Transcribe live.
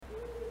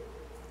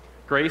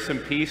Grace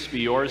and peace be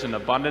yours in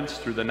abundance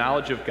through the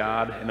knowledge of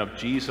God and of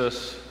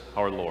Jesus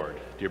our Lord.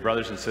 Dear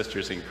brothers and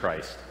sisters in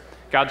Christ,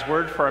 God's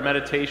word for our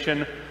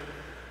meditation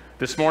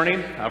this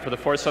morning, for the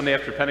fourth Sunday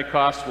after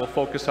Pentecost, we'll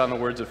focus on the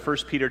words of 1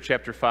 Peter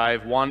chapter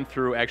 5, 1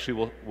 through,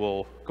 actually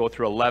we'll go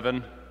through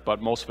 11,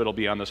 but most of it will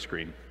be on the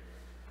screen.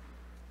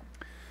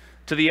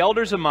 To the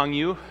elders among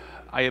you,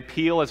 I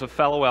appeal as a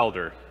fellow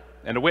elder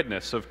and a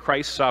witness of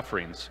Christ's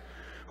sufferings,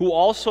 who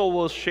also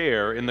will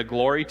share in the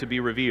glory to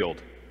be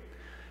revealed.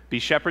 Be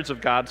shepherds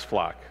of God's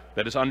flock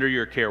that is under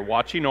your care,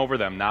 watching over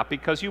them, not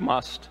because you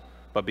must,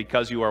 but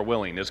because you are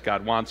willing, as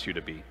God wants you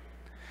to be.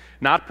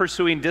 Not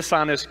pursuing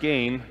dishonest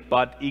gain,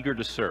 but eager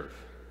to serve.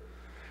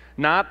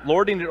 Not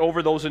lording it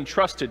over those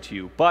entrusted to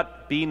you,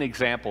 but being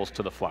examples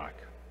to the flock.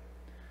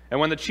 And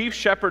when the chief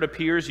shepherd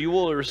appears, you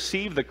will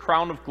receive the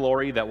crown of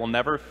glory that will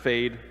never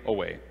fade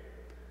away.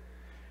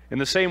 In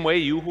the same way,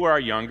 you who are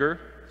younger,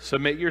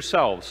 submit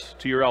yourselves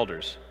to your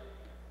elders.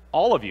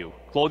 All of you,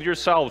 clothe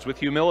yourselves with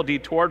humility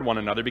toward one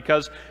another,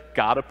 because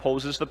God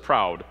opposes the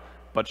proud,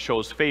 but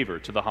shows favor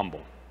to the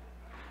humble.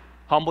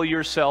 Humble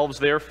yourselves,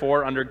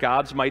 therefore, under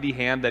God's mighty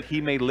hand, that he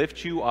may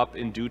lift you up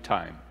in due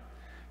time.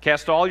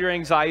 Cast all your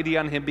anxiety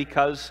on him,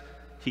 because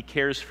he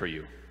cares for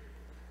you.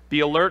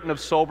 Be alert and of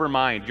sober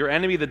mind. Your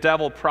enemy, the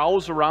devil,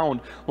 prowls around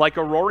like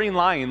a roaring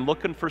lion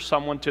looking for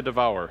someone to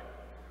devour.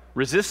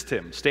 Resist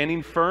him,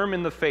 standing firm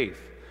in the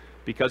faith,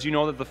 because you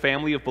know that the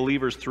family of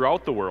believers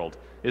throughout the world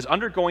is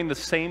undergoing the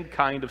same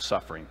kind of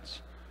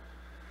sufferings.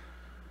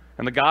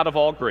 And the God of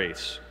all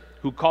grace,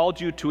 who called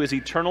you to his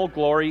eternal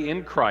glory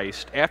in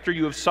Christ, after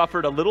you have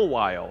suffered a little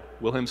while,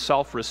 will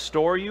himself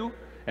restore you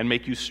and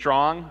make you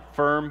strong,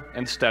 firm,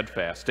 and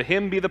steadfast. To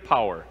him be the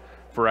power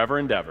forever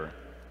and ever.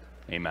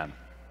 Amen.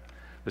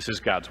 This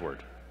is God's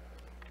word.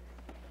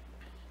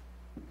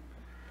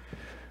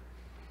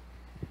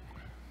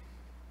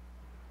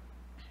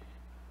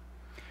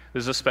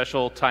 This is a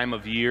special time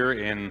of year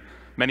in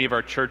many of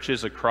our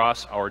churches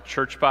across our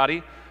church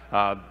body.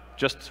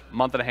 Just a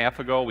month and a half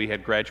ago, we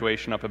had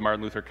graduation up at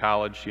Martin Luther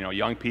College.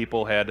 Young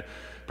people had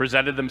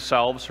presented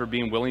themselves for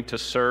being willing to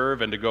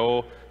serve and to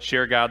go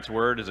share God's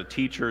word as a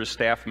teacher, as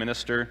staff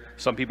minister.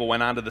 Some people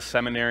went on to the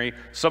seminary.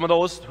 Some of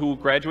those who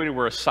graduated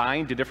were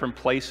assigned to different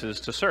places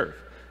to serve.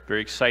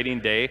 Very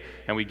exciting day,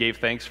 and we gave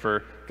thanks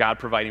for God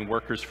providing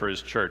workers for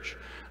his church.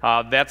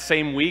 That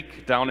same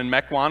week, down in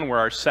Mequon, where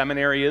our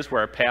seminary is,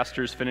 where our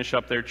pastors finish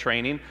up their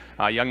training,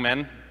 young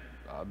men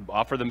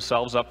offer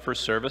themselves up for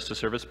service to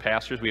serve as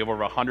pastors. We have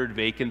over 100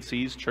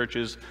 vacancies,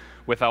 churches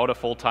without a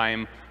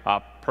full-time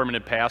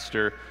permanent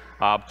pastor.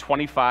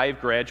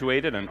 25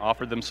 graduated and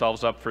offered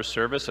themselves up for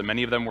service, and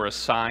many of them were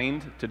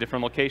assigned to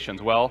different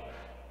locations. Well,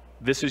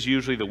 this is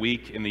usually the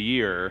week in the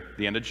year,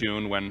 the end of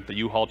June, when the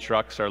U-Haul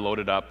trucks are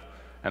loaded up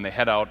and they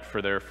head out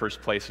for their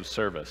first place of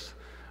service.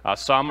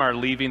 Some are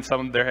leaving,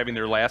 some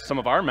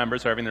of our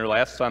members are having their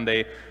last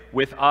Sunday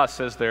with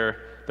us as their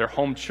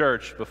home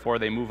church before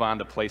they move on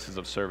to places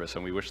of service,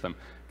 and we wish them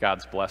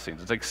God's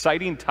blessings. It's an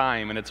exciting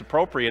time, and it's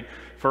appropriate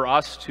for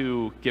us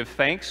to give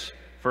thanks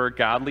for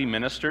godly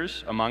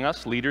ministers among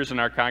us, leaders in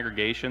our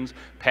congregations,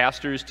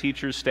 pastors,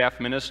 teachers, staff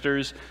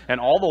ministers, and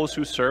all those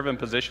who serve in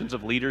positions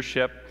of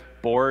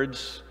leadership,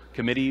 boards,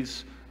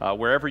 committees,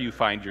 wherever you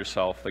find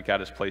yourself that God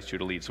has placed you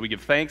to lead. So we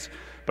give thanks,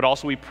 but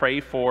also we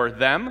pray for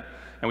them,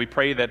 and we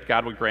pray that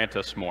God would grant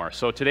us more.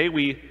 So today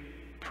we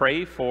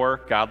pray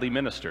for godly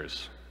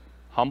ministers,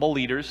 humble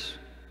leaders,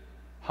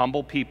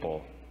 humble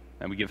people,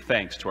 and we give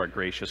thanks to our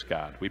gracious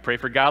God. We pray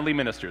for godly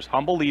ministers,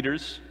 humble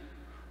leaders,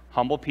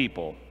 humble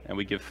people, and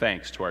we give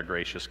thanks to our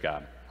gracious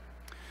God.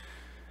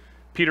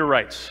 Peter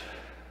writes,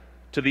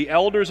 "To the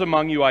elders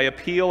among you I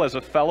appeal as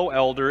a fellow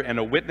elder and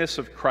a witness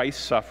of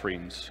Christ's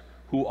sufferings,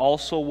 who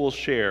also will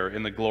share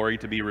in the glory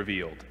to be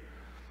revealed."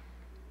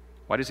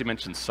 Why does he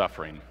mention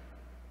suffering?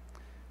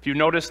 If you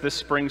notice this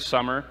spring,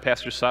 summer,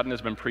 Pastor Sutton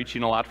has been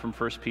preaching a lot from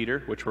 1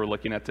 Peter, which we're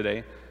looking at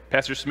today.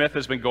 Pastor Smith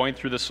has been going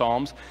through the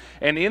Psalms.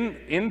 And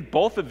in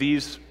both of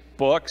these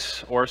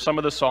books, or some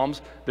of the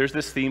Psalms, there's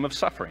this theme of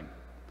suffering.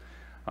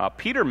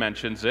 Peter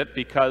mentions it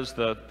because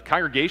the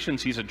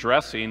congregations he's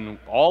addressing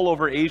all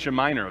over Asia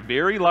Minor, a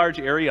very large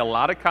area, a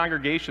lot of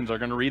congregations are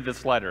going to read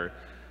this letter.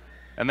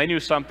 And they knew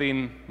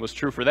something was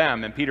true for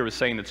them, and Peter was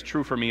saying it's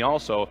true for me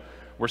also.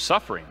 We're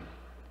suffering.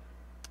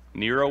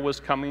 Nero was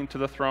coming to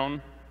the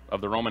throne of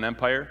the Roman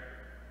Empire,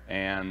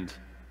 and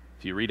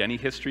if you read any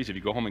histories, if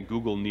you go home and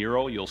Google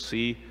Nero, you'll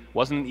see it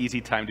wasn't an easy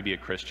time to be a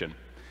Christian.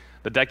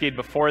 The decade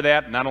before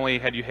that, not only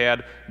had you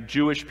had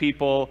Jewish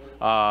people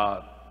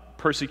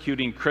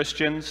persecuting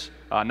Christians,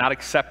 not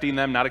accepting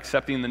them, not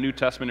accepting the New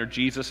Testament or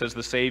Jesus as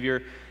the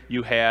Savior,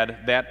 you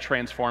had that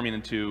transforming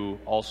into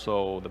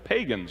also the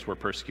pagans were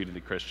persecuting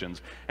the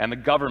Christians, and the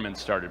government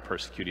started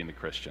persecuting the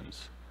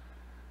Christians.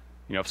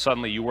 If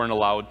suddenly you weren't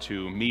allowed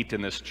to meet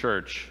in this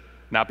church,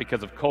 not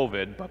because of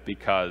COVID, but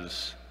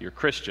because you're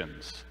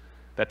Christians,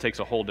 that takes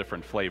a whole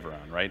different flavor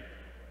on, right?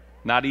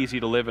 Not easy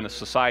to live in a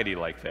society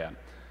like that.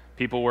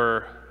 People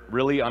were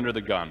really under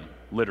the gun,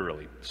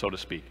 literally, so to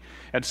speak.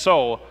 And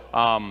so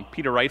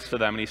Peter writes to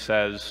them and he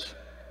says,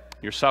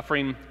 you're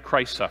suffering,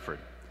 Christ suffered.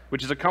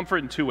 which is a comfort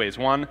in two ways.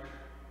 One,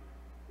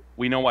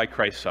 we know why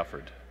Christ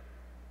suffered.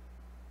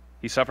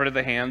 He suffered at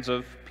the hands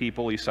of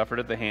people. He suffered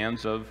at the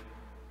hands of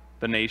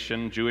the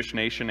nation, Jewish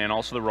nation, and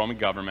also the Roman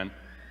government,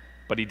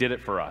 but he did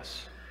it for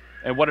us.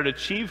 And what it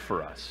achieved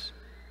for us?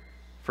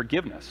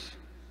 Forgiveness,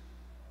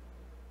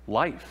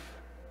 life,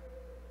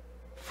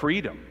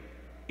 freedom,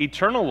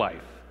 eternal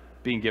life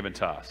being given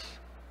to us.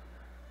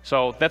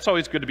 So that's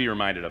always good to be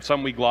reminded of.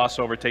 Something we gloss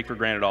over, take for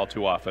granted all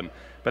too often,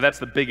 but that's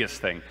the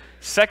biggest thing.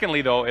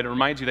 Secondly, though, it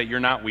reminds you that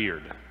you're not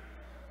weird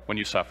when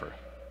you suffer.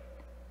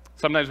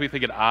 Sometimes we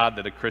think it odd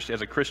that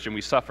as a Christian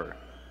we suffer.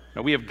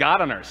 Now, we have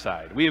God on our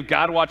side. We have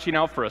God watching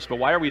out for us, but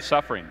why are we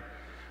suffering?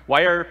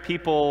 Why are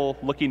people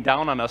looking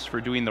down on us for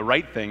doing the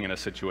right thing in a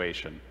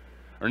situation,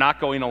 or not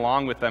going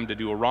along with them to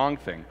do a wrong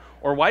thing?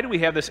 Or why do we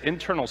have this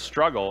internal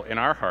struggle in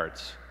our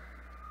hearts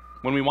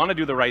when we want to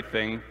do the right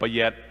thing, but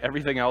yet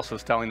everything else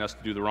is telling us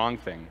to do the wrong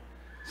thing?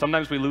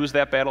 Sometimes we lose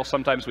that battle,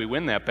 sometimes we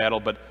win that battle,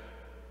 but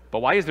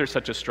why is there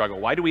such a struggle?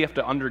 Why do we have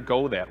to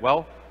undergo that?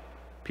 Well,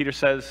 Peter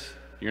says,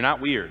 you're not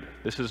weird.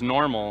 This is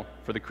normal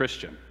for the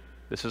Christian.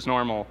 This is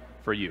normal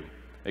for you.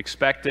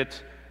 Expect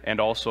it and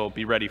also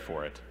be ready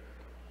for it.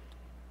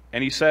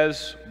 And he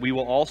says, we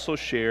will also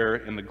share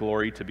in the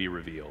glory to be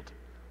revealed.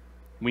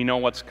 We know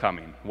what's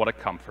coming. What a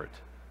comfort.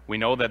 We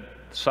know that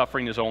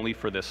suffering is only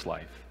for this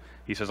life.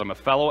 He says, I'm a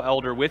fellow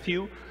elder with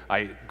you.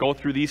 I go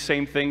through these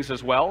same things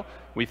as well.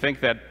 We think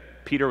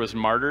that Peter was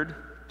martyred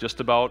just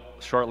about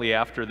shortly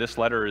after this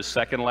letter, his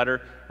second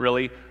letter,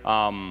 really,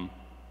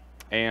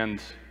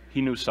 and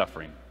he knew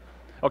suffering.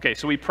 Okay,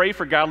 so we pray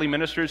for godly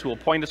ministers who will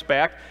point us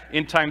back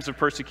in times of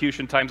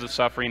persecution, times of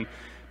suffering,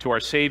 to our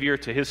Savior,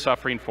 to his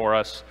suffering for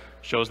us,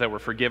 shows that we're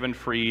forgiven,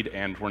 freed,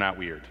 and we're not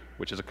weird,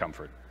 which is a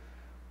comfort.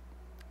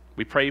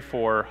 We pray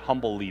for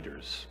humble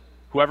leaders,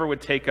 whoever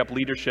would take up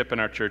leadership in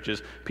our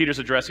churches. Peter's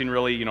addressing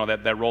really,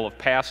 that role of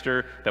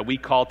pastor that we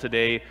call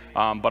today,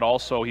 but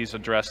also he's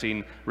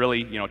addressing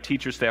really,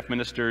 teachers, staff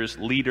ministers,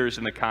 leaders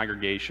in the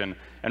congregation,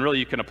 and really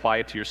you can apply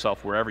it to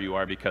yourself wherever you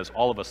are, because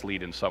all of us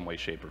lead in some way,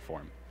 shape, or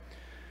form.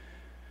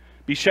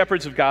 Be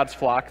shepherds of God's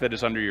flock that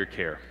is under your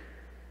care,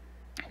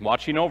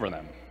 watching over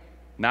them,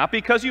 not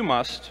because you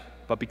must,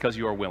 but because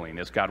you are willing,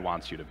 as God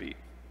wants you to be.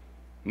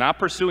 Not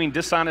pursuing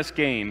dishonest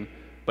gain,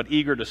 but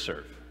eager to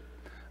serve.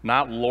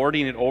 Not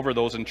lording it over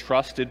those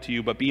entrusted to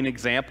you, but being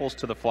examples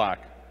to the flock.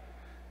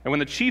 And when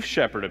the chief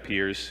shepherd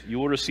appears, you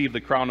will receive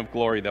the crown of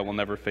glory that will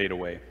never fade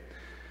away.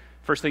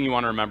 First thing you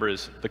want to remember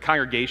is the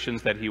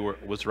congregations that he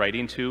was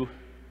writing to,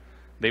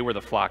 they were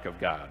the flock of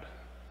God.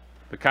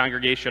 The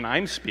congregation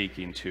I'm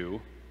speaking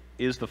to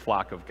is the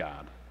flock of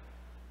God.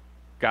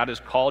 God has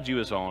called you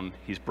his own.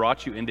 He's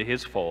brought you into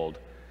his fold.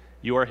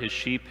 You are his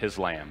sheep, his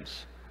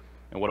lambs.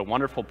 And what a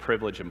wonderful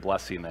privilege and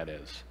blessing that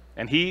is.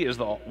 And he is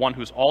the one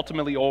who's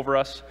ultimately over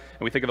us.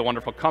 And we think of the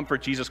wonderful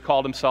comfort. Jesus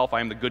called himself, I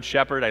am the good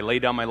shepherd. I lay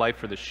down my life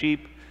for the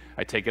sheep.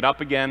 I take it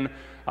up again.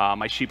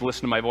 My sheep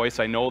listen to my voice.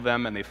 I know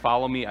them and they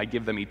follow me. I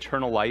give them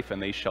eternal life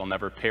and they shall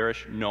never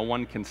perish. No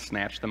one can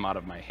snatch them out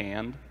of my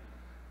hand.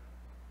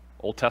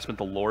 Old Testament,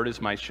 the Lord is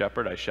my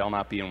shepherd. I shall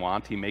not be in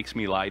want. He makes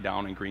me lie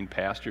down in green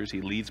pastures. He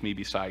leads me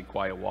beside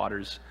quiet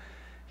waters.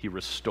 He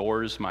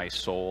restores my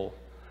soul.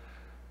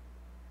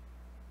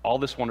 All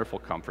this wonderful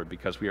comfort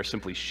because we are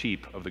simply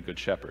sheep of the Good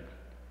Shepherd.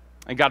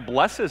 And God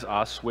blesses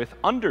us with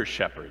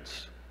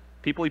under-shepherds,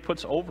 people he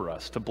puts over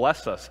us to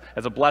bless us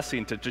as a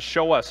blessing, to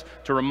show us,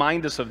 to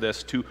remind us of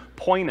this, to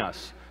point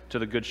us to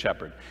the Good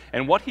Shepherd.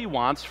 And what he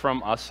wants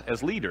from us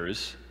as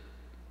leaders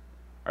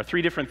are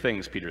three different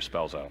things Peter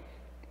spells out.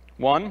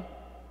 One,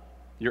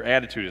 your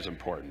attitude is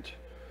important.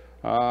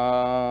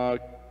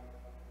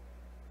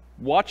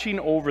 Watching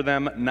over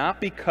them not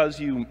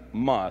because you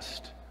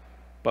must,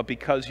 but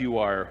because you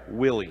are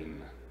willing.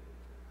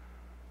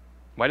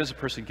 Why does a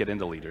person get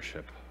into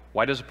leadership?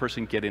 Why does a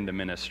person get into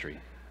ministry?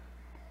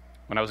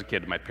 When I was a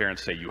kid, my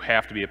parents say, you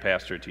have to be a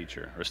pastor, or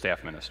teacher, or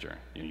staff minister.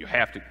 You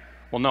have to.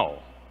 Well,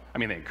 no. I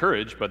mean, they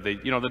encourage, but the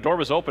door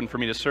was open for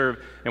me to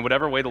serve in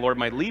whatever way the Lord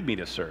might lead me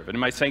to serve. And in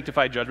my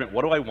sanctified judgment,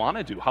 what do I want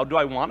to do? How do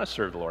I want to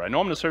serve the Lord? I know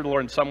I'm going to serve the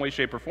Lord in some way,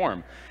 shape, or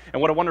form.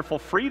 And what a wonderful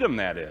freedom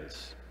that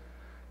is.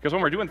 Because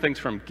when we're doing things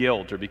from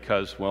guilt or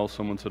because, well,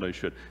 someone said I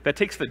should, that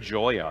takes the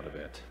joy out of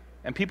it.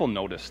 And people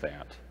notice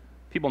that.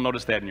 People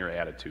notice that in your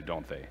attitude,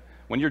 don't they?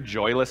 When you're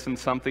joyless in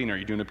something or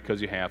you're doing it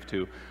because you have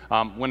to.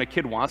 When a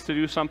kid wants to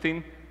do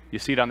something, you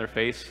see it on their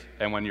face,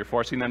 and when you're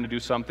forcing them to do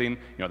something,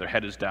 their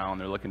head is down,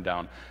 they're looking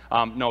down.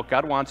 No,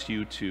 God wants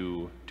you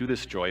to do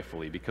this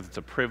joyfully because it's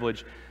a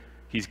privilege.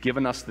 He's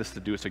given us this to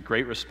do. It's a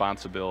great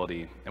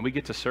responsibility, and we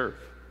get to serve.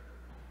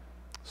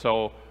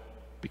 So,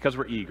 because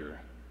we're eager,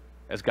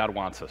 as God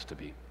wants us to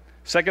be.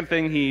 Second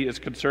thing he is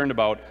concerned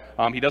about,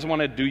 he doesn't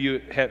want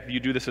to have you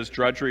do this as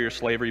drudgery or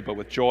slavery, but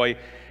with joy.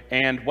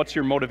 And what's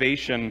your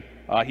motivation?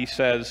 He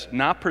says,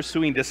 not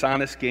pursuing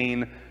dishonest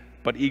gain,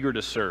 but eager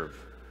to serve.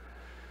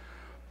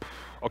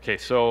 Okay,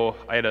 so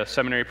I had a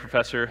seminary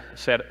professor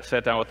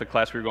sat down with the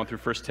class. We were going through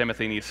 1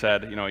 Timothy, and he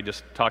said, he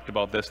just talked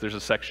about this. There's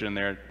a section in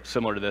there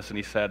similar to this, and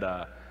he said,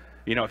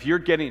 if you're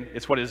getting,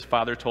 it's what his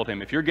father told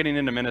him, if you're getting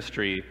into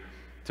ministry,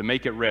 to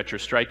make it rich or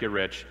strike it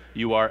rich,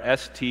 you are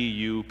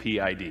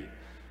stupid.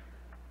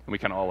 And we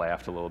kind of all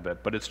laughed a little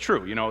bit, but it's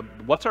true. You know,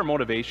 what's our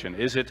motivation?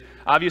 Is it,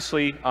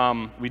 obviously,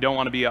 we don't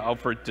want to be out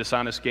for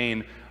dishonest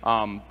gain.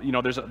 You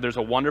know, there's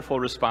a wonderful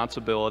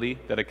responsibility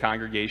that a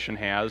congregation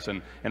has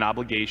and an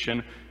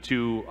obligation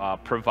to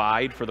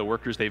provide for the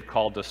workers they've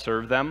called to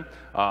serve them,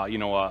 you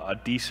know, a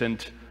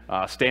decent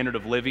standard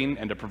of living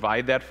and to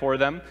provide that for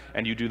them,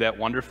 and you do that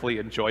wonderfully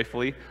and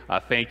joyfully.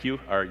 Thank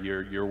you.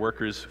 Your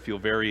workers feel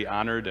very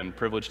honored and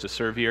privileged to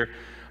serve here.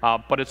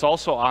 But it's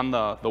also on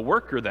the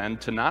worker then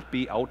to not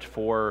be out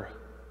for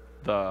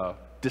the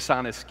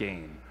dishonest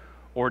gain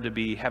or to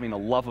be having a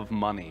love of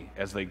money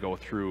as they go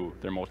through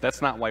their most.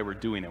 That's not why we're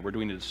doing it. We're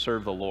doing it to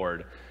serve the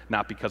Lord,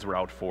 not because we're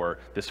out for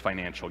this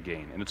financial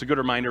gain. And it's a good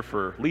reminder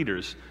for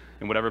leaders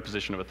in whatever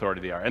position of authority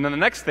they are. And then the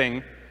next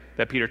thing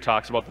that Peter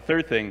talks about, the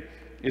third thing,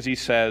 is he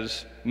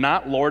says,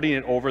 not lording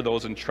it over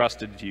those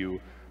entrusted to you,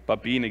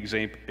 but being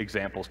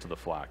examples to the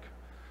flock.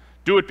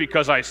 Do it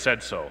because I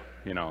said so,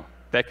 you know,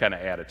 that kind of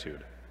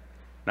attitude.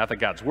 Not that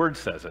God's word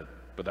says it,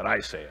 but that I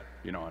say it,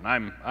 you know, and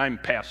I'm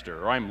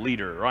pastor, or I'm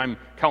leader, or I'm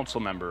council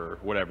member, or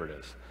whatever it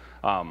is.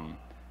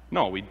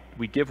 No,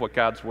 we give what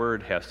God's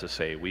word has to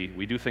say.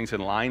 We do things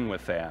in line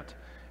with that,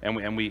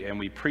 and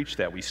we preach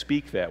that, we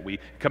speak that, we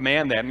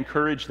command that,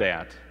 encourage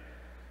that,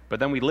 but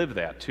then we live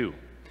that too.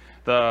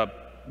 The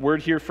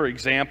word here for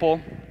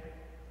example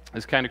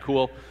is kind of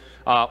cool.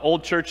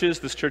 Old churches,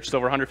 this church is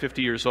over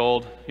 150 years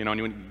old, you know,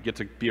 and when you get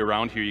to be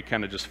around here, you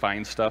kind of just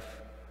find stuff.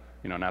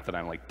 You know, not that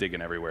I'm like digging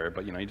everywhere,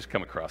 but you know, you just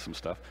come across some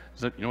stuff.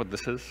 You know what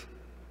this is?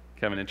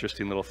 Kind of an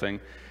interesting little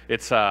thing.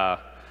 It's,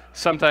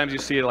 sometimes you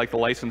see it like the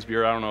License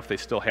Bureau, I don't know if they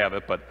still have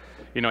it, but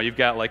you know, you've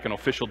got like an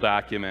official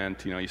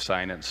document, you know, you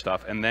sign it and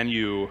stuff, and then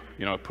you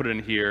know, put it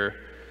in here,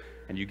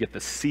 and you get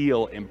the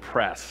seal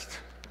impressed,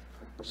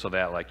 so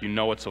that like, you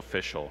know it's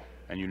official.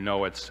 And you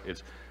know it's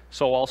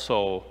so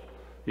also,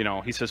 you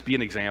know, he says, be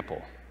an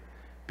example.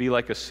 Be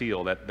like a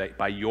seal, that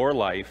by your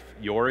life,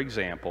 your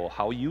example,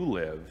 how you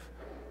live,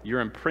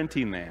 you're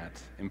imprinting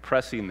that,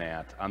 impressing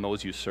that on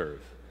those you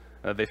serve.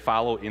 They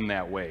follow in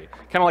that way.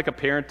 Kind of like a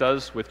parent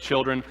does with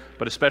children,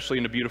 but especially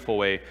in a beautiful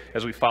way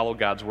as we follow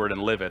God's word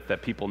and live it,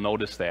 that people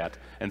notice that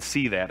and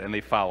see that and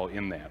they follow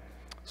in that.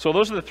 So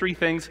those are the three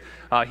things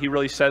he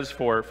really says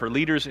for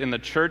leaders in the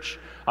church.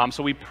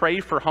 So we pray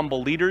for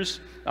humble leaders.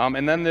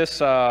 And then this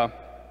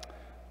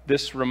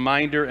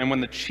reminder, and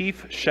when the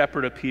chief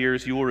shepherd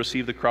appears, you will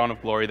receive the crown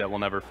of glory that will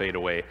never fade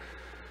away.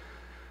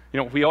 You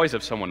know, we always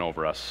have someone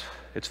over us.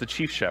 It's the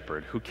chief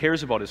shepherd who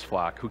cares about his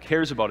flock, who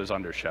cares about his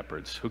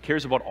under-shepherds, who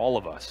cares about all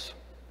of us.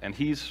 And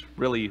he's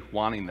really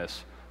wanting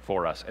this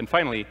for us. And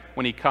finally,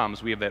 when he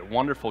comes, we have that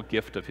wonderful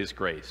gift of his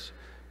grace.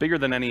 Bigger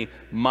than any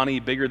money,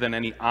 bigger than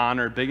any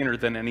honor, bigger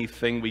than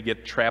anything we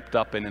get trapped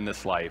up in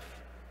this life.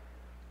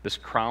 This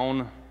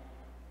crown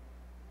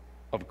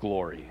of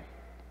glory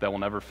that will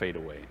never fade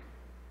away.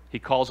 He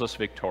calls us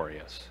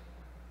victorious.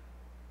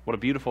 What a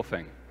beautiful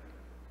thing.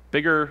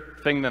 Bigger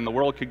thing than the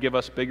world could give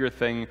us, bigger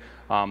thing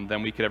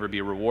than we could ever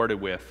be rewarded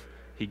with.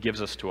 He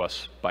gives us to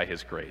us by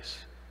his grace.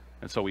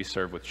 And so we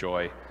serve with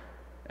joy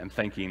and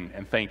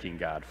thanking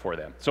God for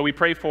them. So we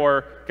pray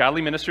for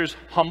godly ministers,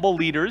 humble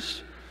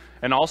leaders,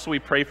 and also we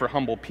pray for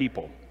humble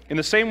people. In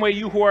the same way,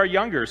 you who are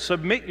younger,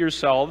 submit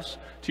yourselves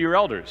to your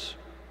elders.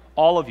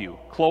 All of you,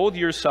 clothe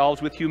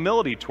yourselves with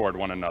humility toward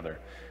one another,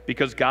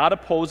 because God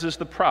opposes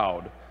the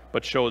proud,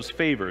 but shows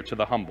favor to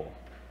the humble.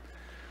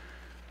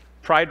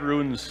 Pride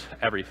ruins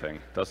everything,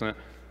 doesn't it?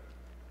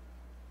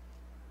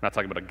 I'm not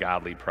talking about a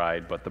godly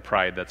pride, but the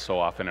pride that's so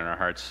often in our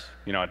hearts.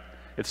 You know,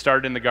 it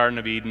started in the Garden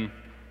of Eden.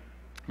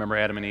 Remember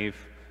Adam and Eve?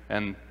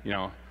 And, you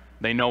know,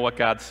 they know what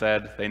God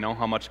said. They know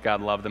how much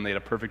God loved them. They had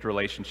a perfect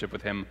relationship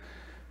with him.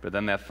 But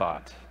then that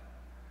thought,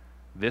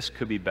 this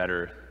could be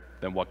better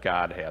than what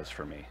God has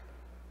for me.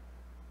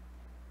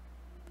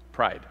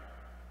 Pride.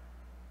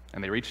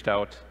 And they reached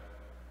out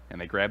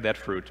and they grabbed that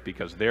fruit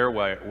because their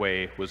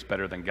way was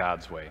better than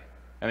God's way.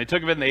 And they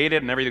took of it and they ate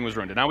it and everything was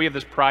ruined. And now we have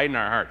this pride in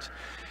our hearts.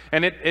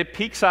 And it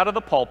peeks out of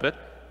the pulpit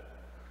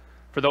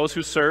for those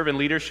who serve in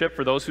leadership,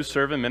 for those who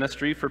serve in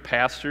ministry, for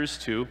pastors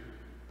too.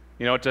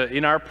 You know,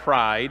 in our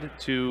pride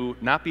to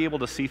not be able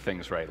to see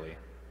things rightly.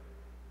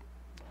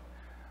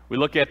 We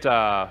look at,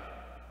 I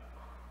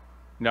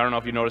don't know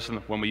if you noticed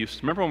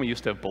remember when we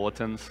used to have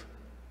bulletins?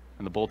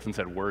 And the bulletins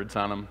had words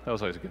on them. That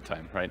was always a good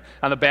time, right?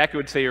 On the back, it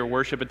would say your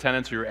worship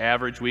attendance, or your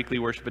average weekly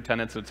worship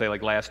attendance. It would say,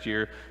 like last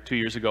year, 2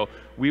 years ago,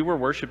 we were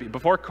worshiping,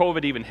 before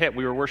COVID even hit,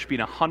 we were worshiping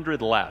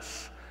 100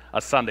 less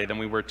a Sunday than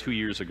we were 2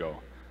 years ago.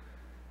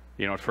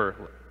 You know,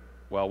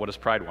 well, what does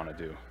pride want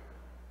to do?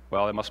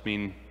 Well, it must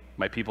mean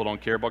my people don't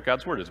care about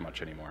God's word as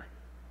much anymore.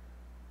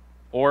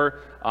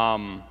 Or,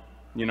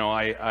 you know,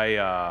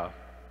 I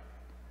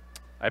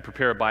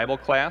prepare a Bible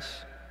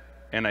class.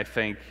 And I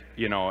think,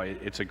 you know,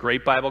 it's a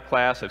great Bible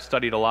class. I've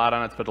studied a lot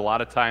on it, spent a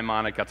lot of time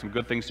on it, got some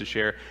good things to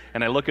share.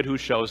 And I look at who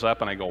shows up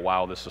and I go,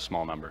 wow, this is a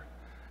small number.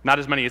 Not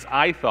as many as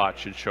I thought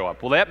should show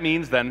up. Well, that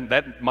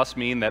must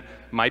mean that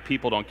my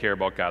people don't care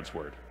about God's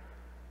word.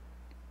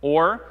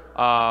 Or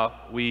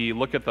we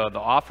look at the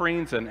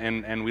offerings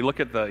and we look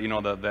at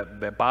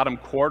that bottom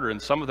quarter,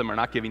 and some of them are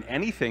not giving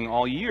anything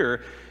all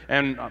year.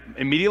 And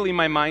immediately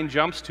my mind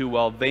jumps to,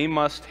 well, they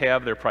must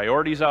have their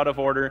priorities out of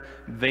order.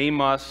 They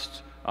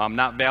must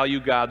not value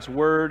God's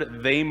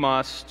word. They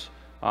must,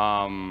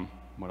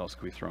 what else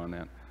can we throw in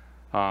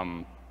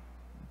that?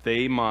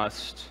 They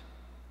must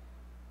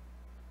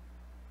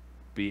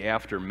be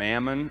after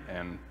mammon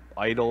and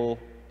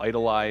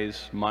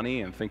idolize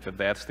money and think that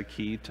that's the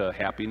key to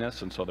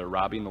happiness, and so they're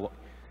robbing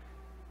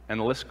and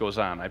the list goes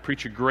on. I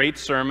preach a great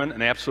sermon,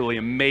 an absolutely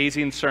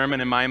amazing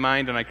sermon in my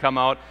mind, and I come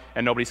out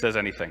and nobody says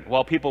anything.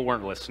 Well, people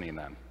weren't listening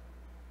then.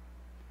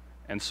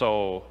 And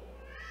so,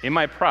 in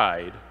my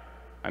pride,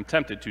 I'm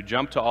tempted to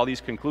jump to all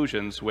these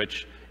conclusions,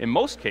 which in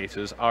most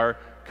cases are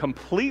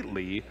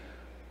completely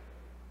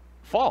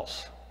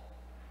false.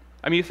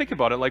 I mean, you think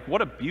about it, like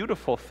what a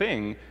beautiful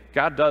thing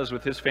God does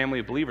with his family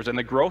of believers and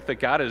the growth that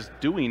God is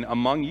doing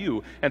among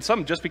you. And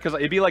some, just because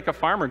it'd be like a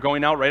farmer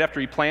going out right after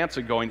he plants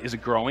and going, is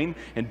it growing?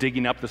 And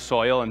digging up the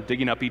soil and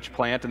digging up each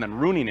plant and then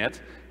ruining it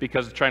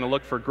because it's trying to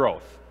look for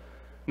growth.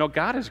 No,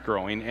 God is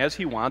growing as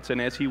he wants and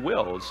as he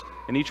wills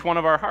in each one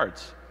of our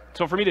hearts.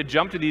 So for me to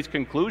jump to these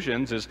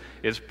conclusions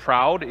is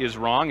proud, is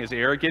wrong, is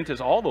arrogant,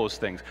 is all those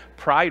things.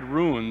 Pride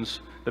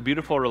ruins the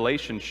beautiful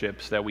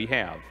relationships that we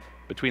have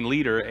between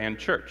leader and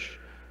church,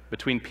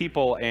 between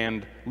people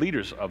and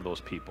leaders of those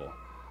people.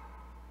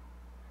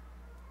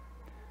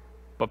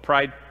 But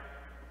pride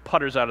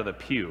putters out of the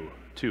pew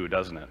too,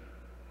 doesn't it?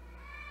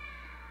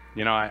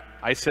 You know,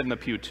 I sit in the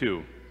pew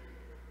too.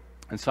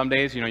 And some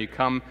days, you know, you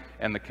come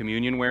and the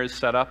communion ware is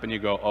set up and you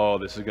go, oh,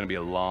 this is going to be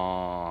a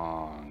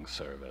long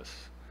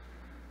service.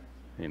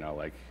 You know,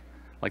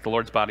 like the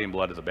Lord's body and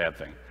blood is a bad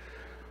thing.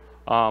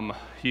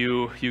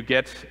 You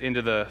get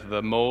into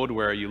the mode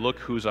where you look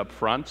who's up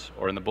front,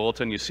 or in the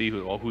bulletin you see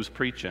who's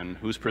preaching,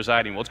 who's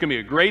presiding. Well, it's going to be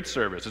a great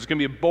service. It's going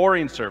to be a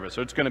boring service.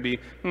 Or it's going to be,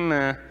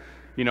 nah.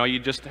 You know, you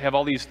just have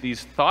all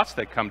these thoughts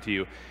that come to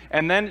you.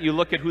 And then you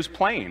look at who's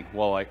playing.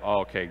 Well, like, oh,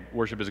 okay,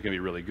 worship is going to be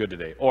really good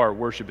today. Or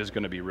worship is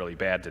going to be really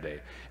bad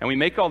today. And we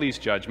make all these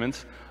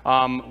judgments.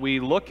 We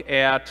look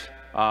at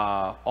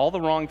all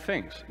the wrong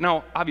things.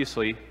 Now,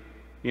 obviously,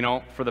 you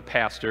know, for the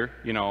pastor,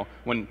 you know,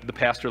 when the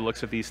pastor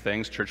looks at these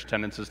things, church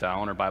attendance is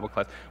down or Bible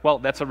class, well,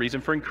 that's a reason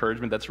for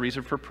encouragement, that's a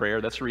reason for prayer,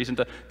 that's a reason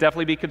to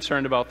definitely be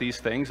concerned about these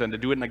things and to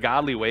do it in a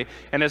godly way.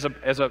 And as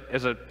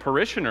a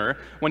parishioner,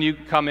 when you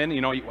come in,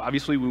 you know,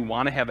 obviously we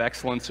want to have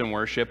excellence in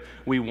worship.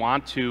 We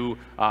want to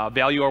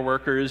value our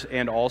workers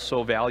and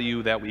also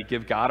value that we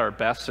give God our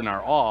best and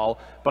our all.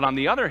 But on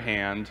the other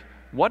hand,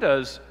 what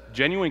does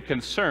genuine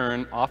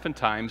concern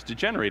oftentimes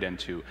degenerate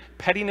into?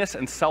 Pettiness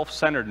and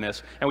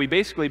self-centeredness, and we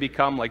basically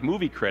become like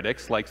movie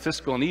critics, like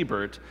Siskel and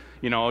Ebert,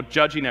 you know,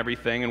 judging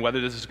everything and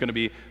whether this is going to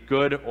be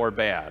good or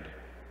bad.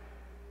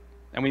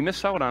 And we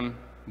miss out on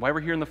why we're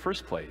here in the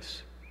first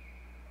place.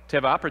 To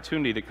have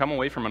opportunity to come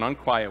away from an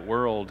unquiet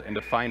world and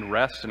to find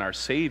rest in our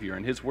Savior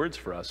and his words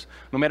for us,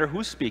 no matter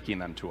who's speaking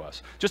them to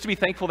us. Just to be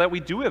thankful that we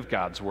do have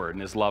God's word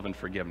and his love and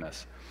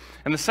forgiveness.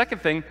 And the second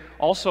thing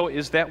also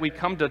is that we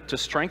come to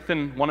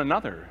strengthen one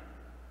another.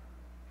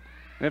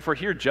 And if we're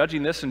here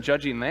judging this and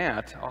judging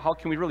that, how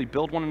can we really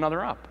build one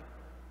another up?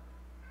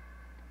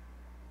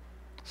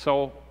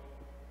 So,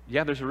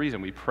 yeah, there's a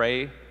reason. We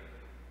pray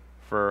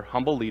for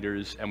humble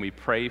leaders and we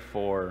pray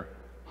for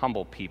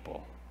humble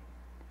people.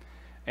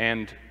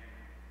 And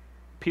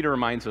Peter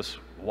reminds us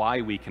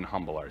why we can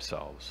humble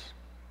ourselves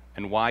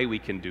and why we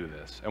can do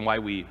this and why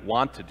we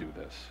want to do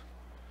this.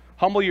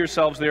 Humble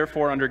yourselves,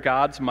 therefore, under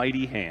God's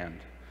mighty hand,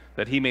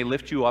 that he may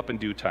lift you up in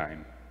due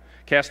time.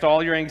 Cast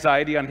all your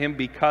anxiety on him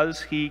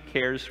because he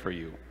cares for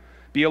you.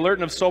 Be alert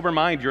and of sober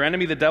mind. Your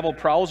enemy, the devil,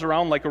 prowls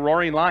around like a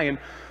roaring lion,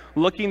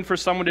 looking for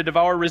someone to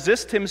devour.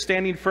 Resist him,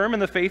 standing firm in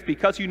the faith,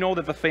 because you know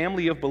that the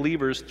family of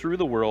believers through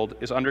the world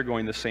is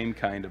undergoing the same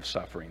kind of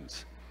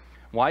sufferings.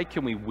 Why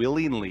can we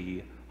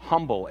willingly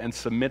humble and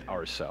submit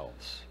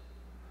ourselves?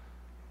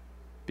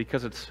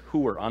 Because it's who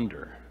we're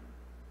under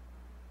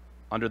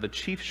the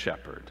chief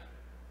shepherd,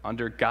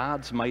 under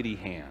God's mighty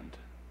hand.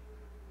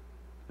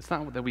 It's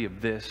not that we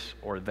have this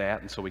or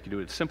that and so we can do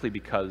it. It's simply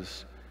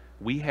because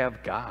we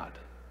have God.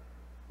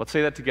 Let's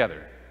say that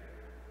together.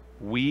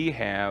 We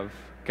have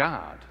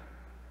God.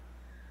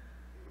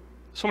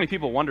 So many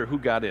people wonder who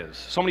God is.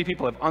 So many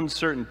people have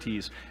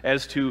uncertainties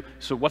as to,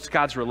 so what's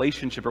God's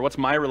relationship, or what's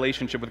my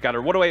relationship with God,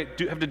 or what do I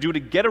have to do to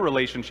get a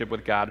relationship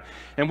with God?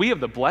 And we have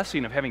the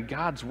blessing of having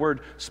God's word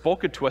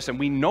spoken to us, and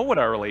we know what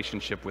our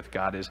relationship with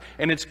God is.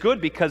 And it's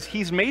good because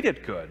he's made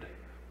it good.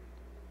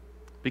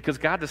 Because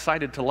God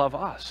decided to love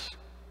us.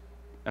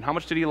 And how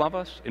much did he love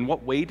us? In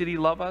what way did he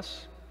love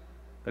us?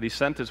 That he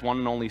sent his one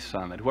and only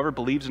Son, that whoever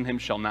believes in him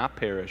shall not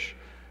perish,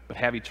 but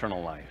have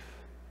eternal life.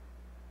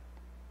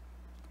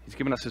 He's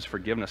given us his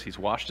forgiveness. He's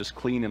washed us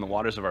clean in the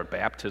waters of our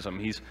baptism.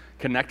 He's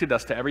connected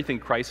us to everything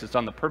Christ has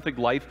done, the perfect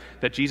life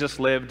that Jesus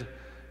lived,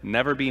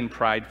 never being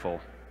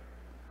prideful,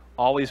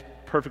 always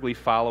perfectly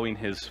following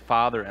his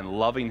Father and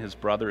loving his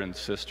brother and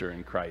sister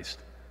in Christ,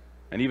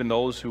 and even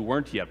those who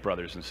weren't yet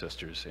brothers and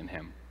sisters in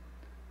him.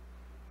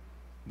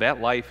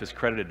 that life is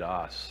credited to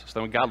us. So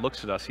that when God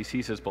looks at us, he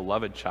sees his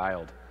beloved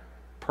child,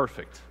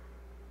 perfect.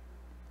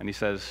 And he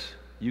says,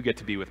 you get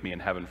to be with me in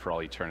heaven for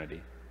all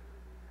eternity.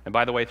 And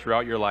by the way,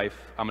 throughout your life,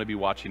 I'm going to be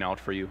watching out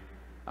for you.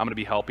 I'm going to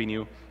be helping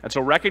you. And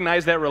so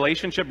recognize that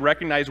relationship,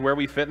 recognize where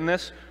we fit in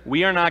this.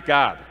 We are not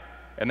God,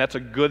 and that's a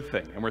good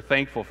thing, and we're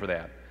thankful for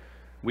that.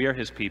 We are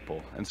his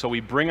people. And so we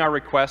bring our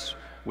requests,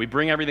 we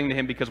bring everything to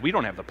him because we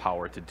don't have the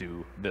power to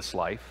do this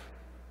life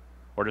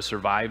or to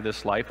survive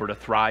this life or to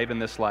thrive in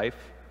this life,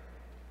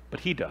 but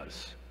he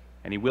does,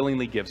 and he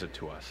willingly gives it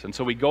to us. And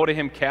so we go to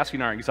him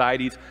casting our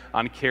anxieties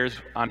on cares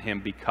on him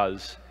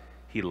because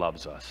he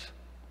loves us.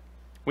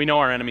 We know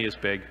our enemy is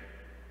big.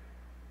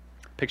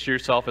 Picture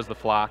yourself as the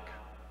flock,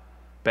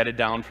 bedded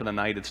down for the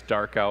night. It's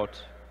dark out,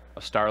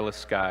 a starless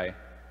sky,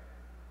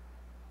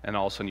 and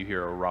all of a sudden you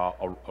hear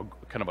a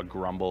kind of a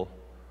grumble,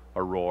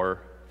 a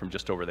roar from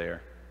just over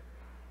there,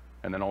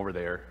 and then over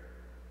there,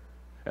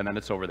 and then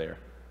it's over there.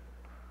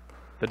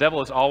 The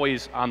devil is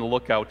always on the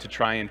lookout to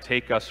try and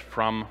take us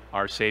from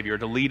our Savior,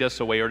 to lead us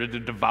away, or to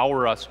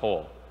devour us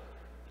whole,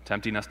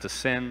 tempting us to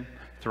sin,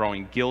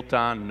 throwing guilt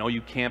on, no, you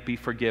can't be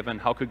forgiven,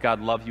 how could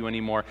God love you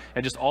anymore,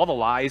 and just all the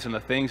lies and the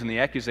things and the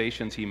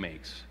accusations he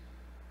makes.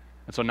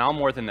 And so now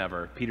more than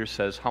ever, Peter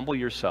says, humble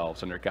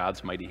yourselves under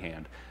God's mighty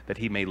hand, that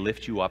he may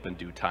lift you up in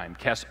due time.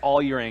 Cast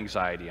all your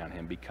anxiety on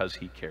him because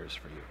he cares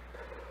for you.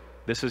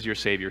 This is your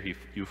Savior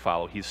you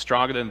follow. He's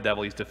stronger than the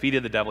devil. He's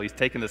defeated the devil. He's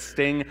taken the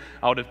sting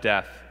out of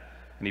death,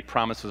 and he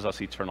promises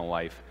us eternal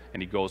life,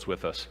 and he goes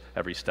with us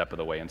every step of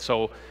the way. And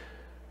so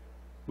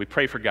we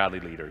pray for godly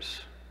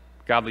leaders,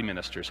 godly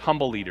ministers,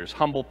 humble leaders,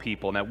 humble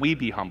people, and that we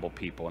be humble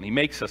people, and he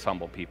makes us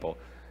humble people.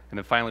 And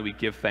then finally, we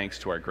give thanks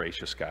to our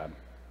gracious God.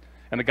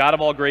 And the God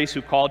of all grace,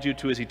 who called you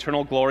to his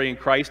eternal glory in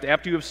Christ,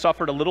 after you have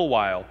suffered a little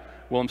while,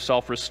 will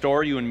himself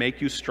restore you and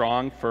make you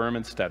strong, firm,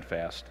 and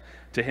steadfast.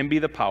 To him be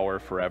the power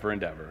forever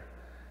and ever.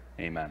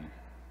 Amen.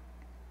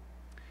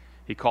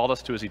 He called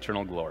us to his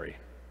eternal glory.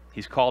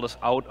 He's called us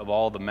out of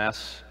all the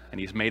mess, and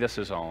he's made us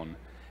his own.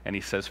 And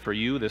he says, for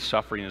you, this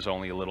suffering is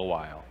only a little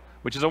while,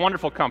 which is a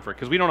wonderful comfort,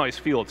 because we don't always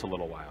feel it's a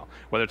little while.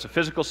 Whether it's a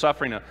physical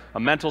suffering, a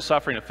mental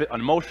suffering, an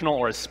emotional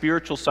or a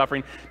spiritual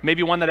suffering,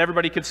 maybe one that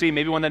everybody can see,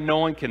 maybe one that no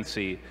one can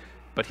see,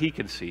 but he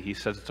can see. He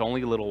says it's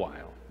only a little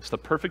while. It's the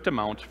perfect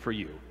amount for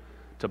you,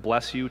 to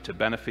bless you, to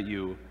benefit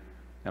you,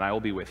 and I will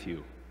be with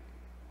you.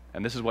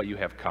 And this is what you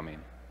have coming.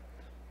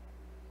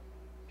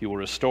 He will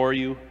restore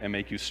you and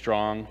make you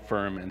strong,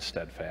 firm, and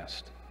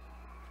steadfast.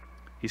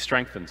 He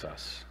strengthens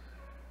us.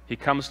 He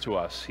comes to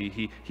us.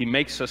 He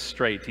makes us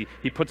straight.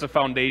 He puts a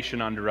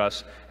foundation under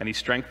us, and he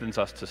strengthens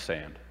us to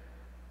stand.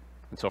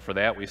 And so for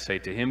that we say,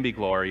 to him be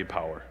glory and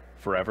power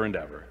forever and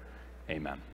ever. Amen.